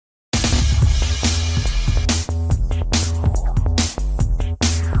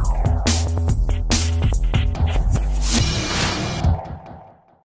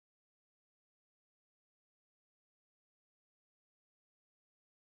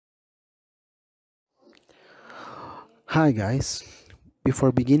Hi guys,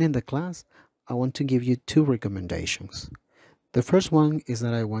 before beginning the class, I want to give you two recommendations. The first one is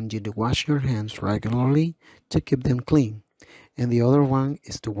that I want you to wash your hands regularly to keep them clean, and the other one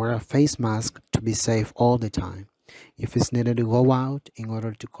is to wear a face mask to be safe all the time if it's needed to go out in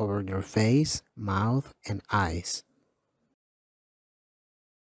order to cover your face, mouth, and eyes.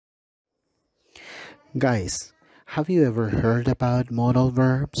 Guys, have you ever heard about modal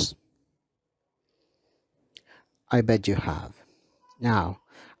verbs? I bet you have. Now,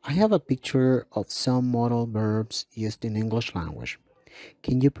 I have a picture of some modal verbs used in English language.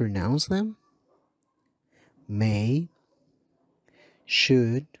 Can you pronounce them? May,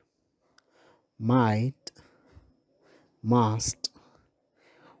 should, might, must,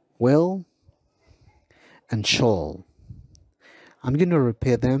 will, and shall. I'm going to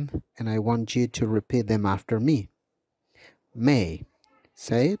repeat them and I want you to repeat them after me. May,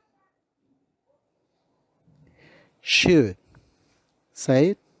 say it. Should, say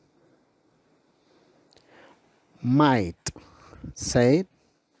it. Might, say it.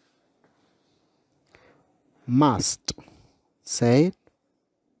 Must, say it.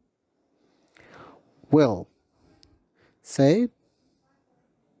 Will, say it.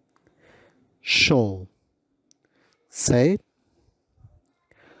 Shall, say it.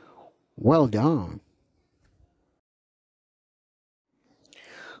 Well done.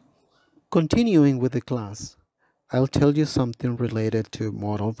 Continuing with the class, I'll tell you something related to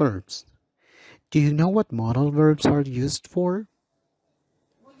modal verbs. Do you know what modal verbs are used for?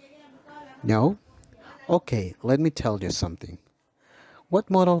 No? Okay, let me tell you something. What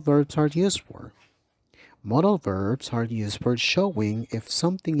modal verbs are used for? Modal verbs are used for showing if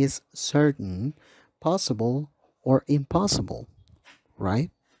something is certain, possible, or impossible,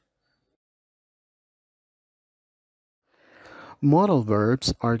 right? Modal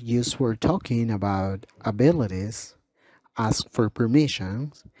verbs are used for talking about abilities, ask for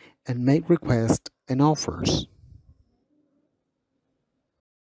permissions, and make requests and offers.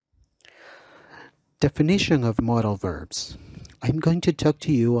 Definition of modal verbs. I'm going to talk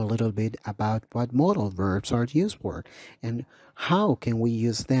to you a little bit about what modal verbs are used for and how can we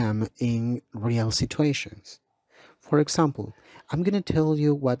use them in real situations. For example, I'm going to tell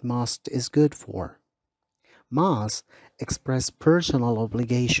you what must is good for. Must express personal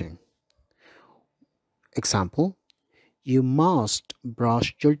obligation. Example, you must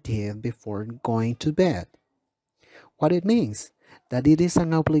brush your teeth before going to bed. What it means? That it is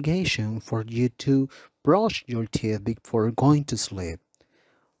an obligation for you to brush your teeth before going to sleep.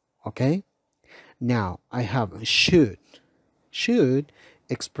 Okay? Now, I have should. Should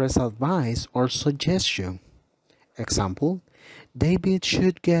express advice or suggestion. Example, David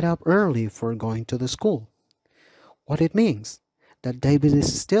should get up early for going to the school. What it means? That David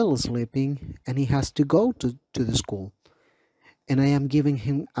is still sleeping and he has to go to the school. And I am giving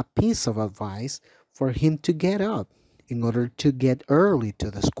him a piece of advice for him to get up in order to get early to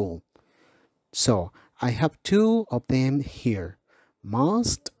the school. So I have two of them here,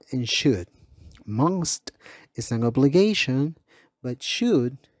 must and should. Must is an obligation, but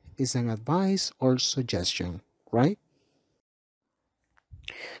should is an advice or suggestion, right?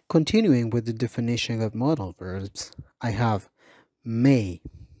 Continuing with the definition of modal verbs, I have may.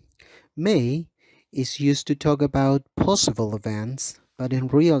 May is used to talk about possible events, but in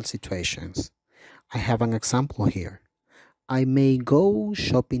real situations. I have an example here. I may go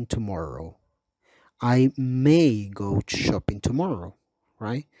shopping tomorrow. I may go shopping tomorrow,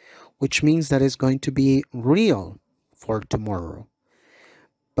 right? Which means that it's going to be real for tomorrow.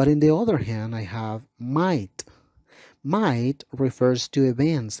 But in the other hand, I have might. Might refers to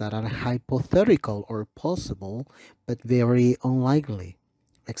events that are hypothetical or possible, but very unlikely.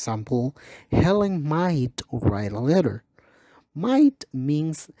 Example, Helen might write a letter. Might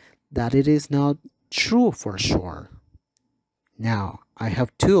means that it is not true for sure. Now, I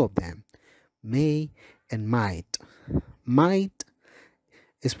have two of them, may and might. Might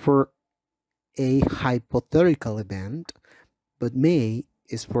is for a hypothetical event, but may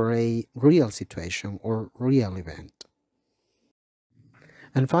is for a real situation or real event.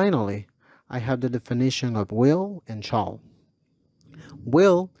 And finally, I have the definition of will and shall.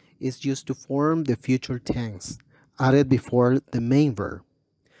 Will is used to form the future tense, added before the main verb.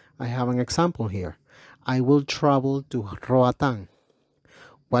 I have an example here. I will travel to Roatan.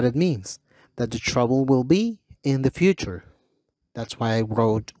 What it means? That the trouble will be in the future. That's why I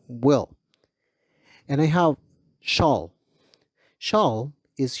wrote will. And I have shall. Shall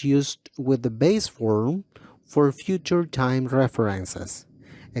is used with the base form for future time references.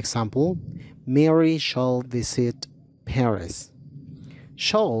 Example, Mary shall visit Paris.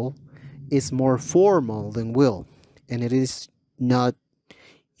 Shall is more formal than will. and it is not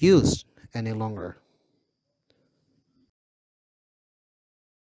used any longer.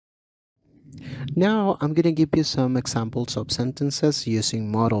 Now I'm going to give you some examples of sentences using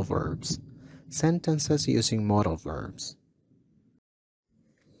modal verbs. Sentences using modal verbs.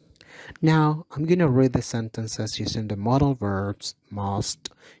 Now I'm going to read the sentences using the modal verbs must,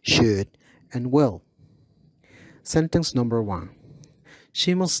 should, and will. Sentence number 1.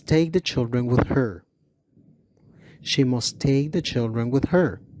 She must take the children with her. She must take the children with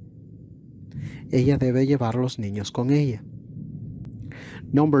her. Ella debe llevar los niños con ella.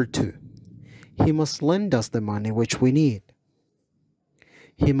 Number 2. He must lend us the money which we need.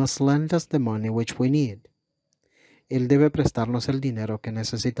 He must lend us the money which we need. Él debe prestarnos el dinero que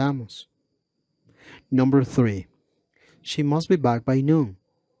necesitamos. Number 3. She must be back by noon.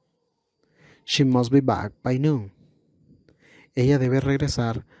 She must be back by noon. Ella debe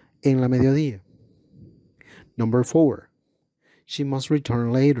regresar en la mediodía. Number 4. She must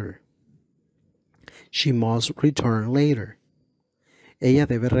return later. She must return later. Ella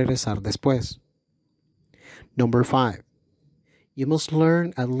debe regresar después. Number 5. You must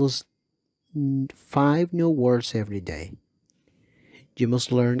learn at least 5 new words every day. You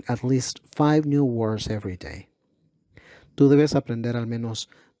must learn at least 5 new words every day. Tú debes aprender al menos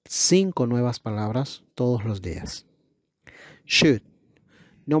 5 nuevas palabras todos los días. Should.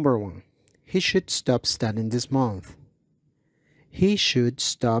 Number 1. He should stop studying this month. He should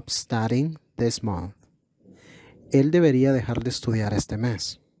stop studying this month. Él debería dejar de estudiar este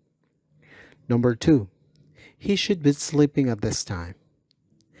mes. Number 2. He should be sleeping at this time.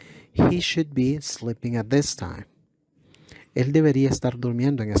 He should be sleeping at this time. Él debería estar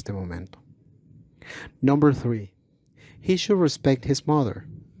durmiendo en este momento. Number 3. He should respect his mother.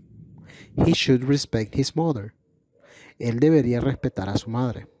 He should respect his mother. Él debería respetar a su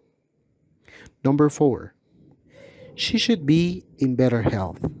madre. Number 4. She should be in better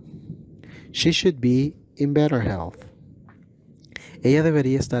health. She should be in better health. Ella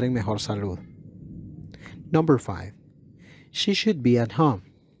debería estar en mejor salud. Number 5. She should be at home.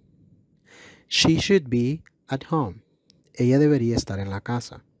 She should be at home. Ella debería estar en la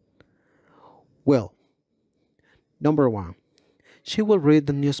casa. Well, number 1. She will read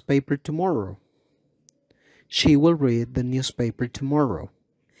the newspaper tomorrow. She will read the newspaper tomorrow.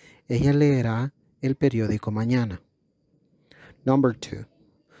 Ella leerá el periódico mañana. Number 2.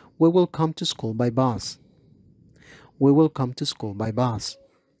 We will come to school by bus. We will come to school by bus.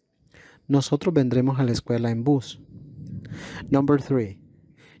 Nosotros vendremos a la escuela en bus. Number 3.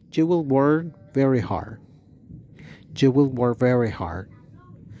 You will work very hard. You will work very hard.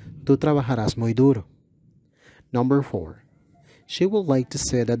 Tú trabajarás muy duro. Number 4. She will like to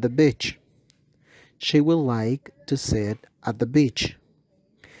sit at the beach. She will like to sit at the beach.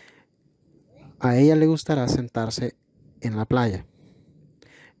 A ella le gustará sentarse en la playa.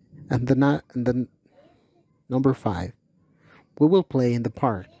 And then number 5. We will play in the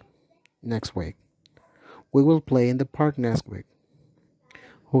park next week. We will play in the park next week.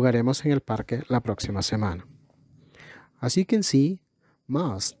 Jugaremos en el parque la próxima semana. As you can see,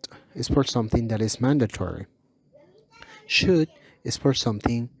 must is for something that is mandatory. Should is for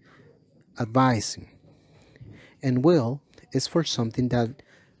something advising. And will is for something that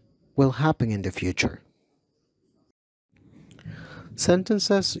will happen in the future.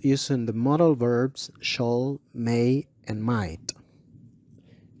 Sentences using the modal verbs shall, may, and might.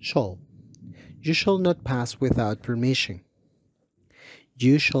 Shall. You shall not pass without permission.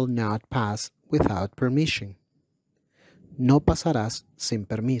 You shall not pass without permission. No pasarás sin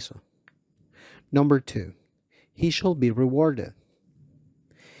permiso. Number 2. He shall be rewarded.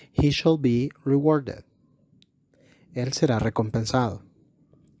 He shall be rewarded. Él será recompensado.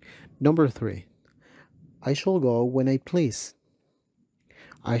 Number 3. I shall go when I please.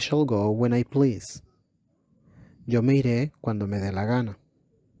 I shall go when I please. Yo me iré cuando me dé la gana.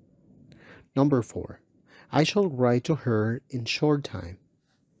 Number 4. I shall write to her in short time.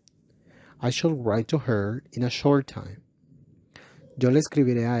 I shall write to her in a short time. Yo le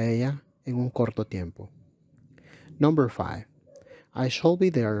escribiré a ella en un corto tiempo. Number 5. I shall be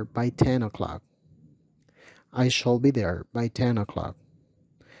there by 10 o'clock. I shall be there by 10 o'clock.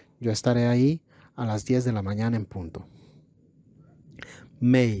 Yo estaré ahí a las 10 de la mañana en punto.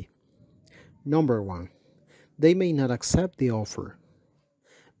 May. Number 1. They may not accept the offer.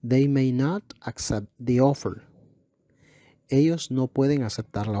 They may not accept the offer. Ellos no pueden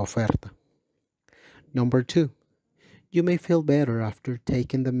aceptar la oferta. Number 2. You may feel better after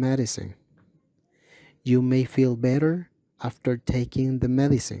taking the medicine. You may feel better after taking the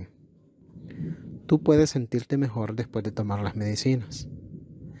medicine. Tú puedes sentirte mejor después de tomar las medicinas.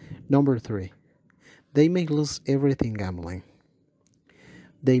 Number 3. They may lose everything gambling.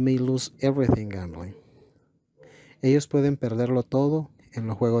 They may lose everything gambling. Ellos pueden perderlo todo en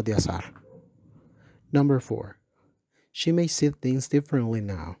los juegos de azar. Number 4. She may see things differently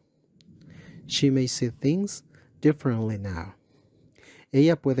now. She may see things differently now.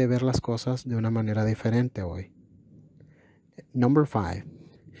 Ella puede ver las cosas de una manera diferente hoy. Number 5.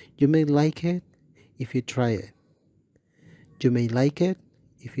 You may like it if you try it. You may like it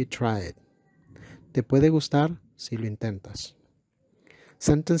if you try it. Te puede gustar si lo intentas.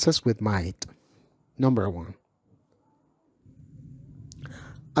 Sentences with might. Number 1.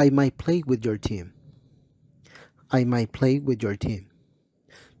 I might play with your team. I might play with your team.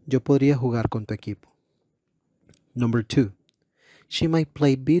 Yo podría jugar con tu equipo. Number 2. She might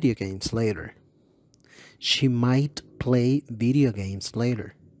play video games later. She might play video games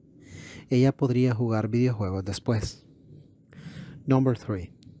later. Ella podría jugar videojuegos después. Number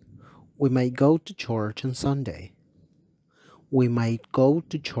 3. We might go to church on Sunday. We might go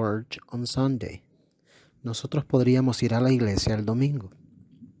to church on Sunday. Nosotros podríamos ir a la iglesia el domingo.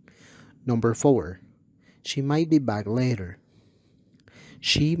 Number 4. She might be back later.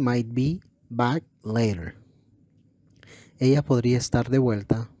 She might be back later. Ella podría estar de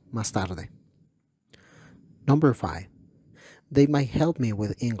vuelta más tarde. Number 5. They might help me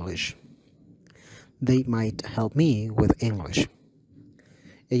with English. They might help me with English.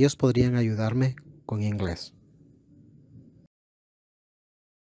 Ellos podrían ayudarme con inglés.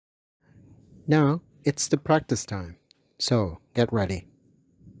 Now it's the practice time, so get ready.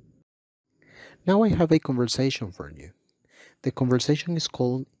 Now I have a conversation for you. The conversation is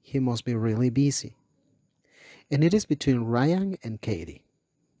called He Must Be Really Busy. And it is between Ryan and Katie.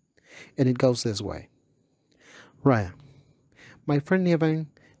 And it goes this way. Ryan, my friend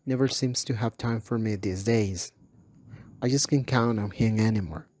Evan never seems to have time for me these days. I just can't count on him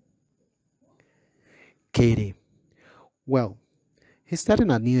anymore. Katie, well, he's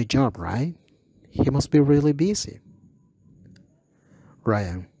starting a new job, right? He must be really busy.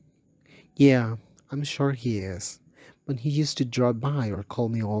 Ryan, yeah, I'm sure he is, but he used to drop by or call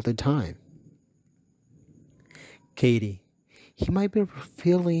me all the time. Katie, he might be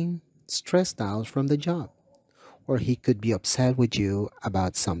feeling stressed out from the job, or he could be upset with you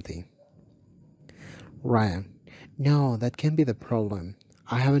about something. Ryan, no, that can't be the problem.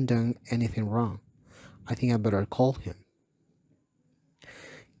 I haven't done anything wrong. I think I better call him.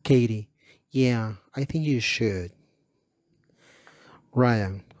 Katie, yeah, I think you should.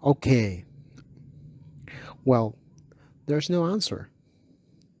 Ryan, okay. Well, there's no answer.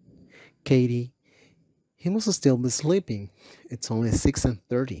 Katie, he must still be sleeping. It's only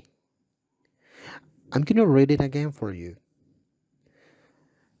 6:30. I'm gonna read it again for you.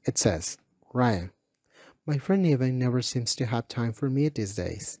 It says, Ryan, my friend Evan never seems to have time for me these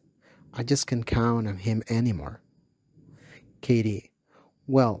days. I just can't count on him anymore. Katie,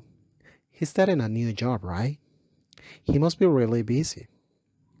 well, he's starting a new job, right? He must be really busy.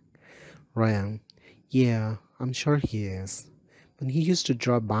 Ryan, yeah, I'm sure he is, but he used to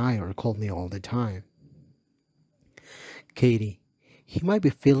drop by or call me all the time. Katie, he might be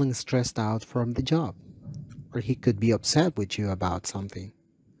feeling stressed out from the job, or he could be upset with you about something.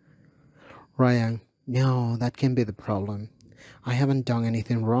 Ryan, no, that can't be the problem. I haven't done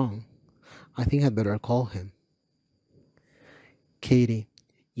anything wrong. I think I'd better call him. Katie,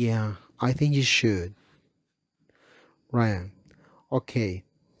 yeah, I think you should. Ryan, okay.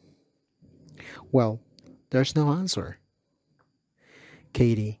 Well, there's no answer.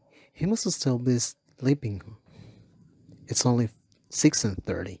 Katie, he must still be sleeping. It's only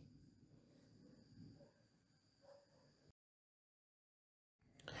 6:30.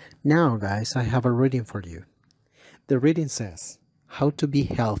 Now, guys, I have a reading for you. The reading says, How to be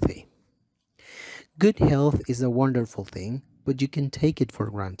healthy. Good health is a wonderful thing, but you can take it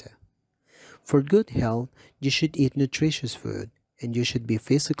for granted. For good health, you should eat nutritious food, and you should be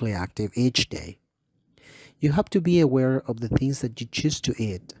physically active each day. You have to be aware of the things that you choose to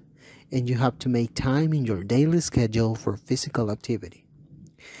eat, and you have to make time in your daily schedule for physical activity.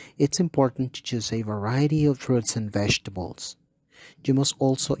 It's important to choose a variety of fruits and vegetables. You must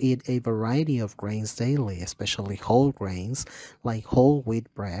also eat a variety of grains daily, especially whole grains like whole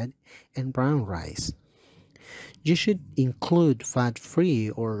wheat bread and brown rice. You should include fat-free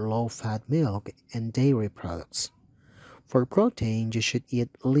or low-fat milk and dairy products. For protein, you should eat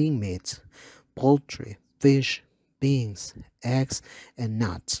lean meats, poultry, fish, beans, eggs, and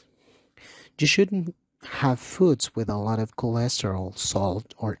nuts. You shouldn't have foods with a lot of cholesterol,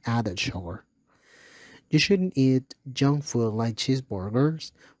 salt, or added sugar. You shouldn't eat junk food like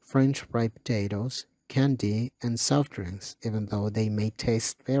cheeseburgers, French fried potatoes, candy, and soft drinks, even though they may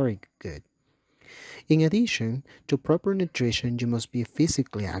taste very good. In addition to proper nutrition, you must be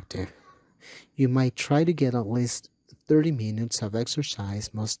physically active. You might try to get at least 30 minutes of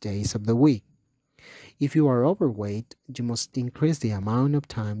exercise most days of the week. If you are overweight, you must increase the amount of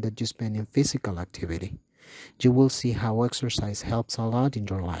time that you spend in physical activity. You will see how exercise helps a lot in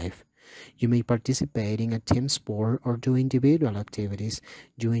your life. You may participate in a team sport or do individual activities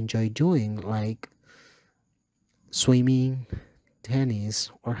you enjoy doing, like swimming,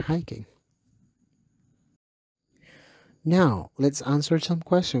 tennis, or hiking. Now, let's answer some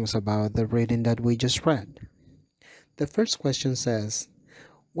questions about the reading that we just read. The first question says,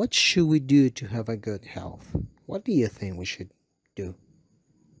 what should we do to have a good health? What do you think we should do?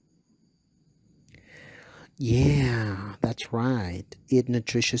 Yeah, that's right. Eat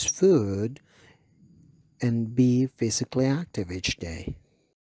nutritious food and be physically active each day.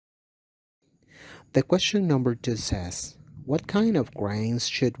 The question number two says, what kind of grains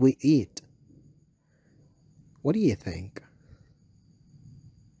should we eat? What do you think?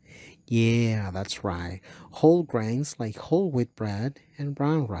 Yeah, that's right. Whole grains like whole wheat bread and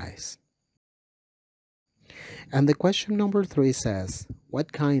brown rice. And the question number three says,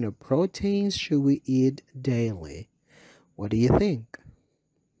 what kind of proteins should we eat daily? What do you think?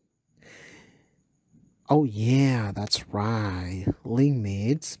 Oh, yeah, that's right. Lean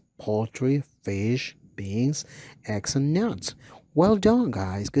meats, poultry, fish, beans, eggs, and nuts. Well done,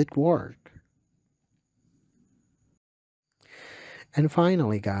 guys. Good work. And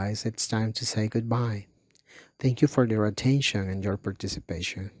finally, guys, it's time to say goodbye. Thank you for your attention and your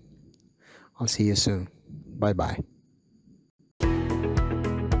participation. I'll see you soon. Bye bye.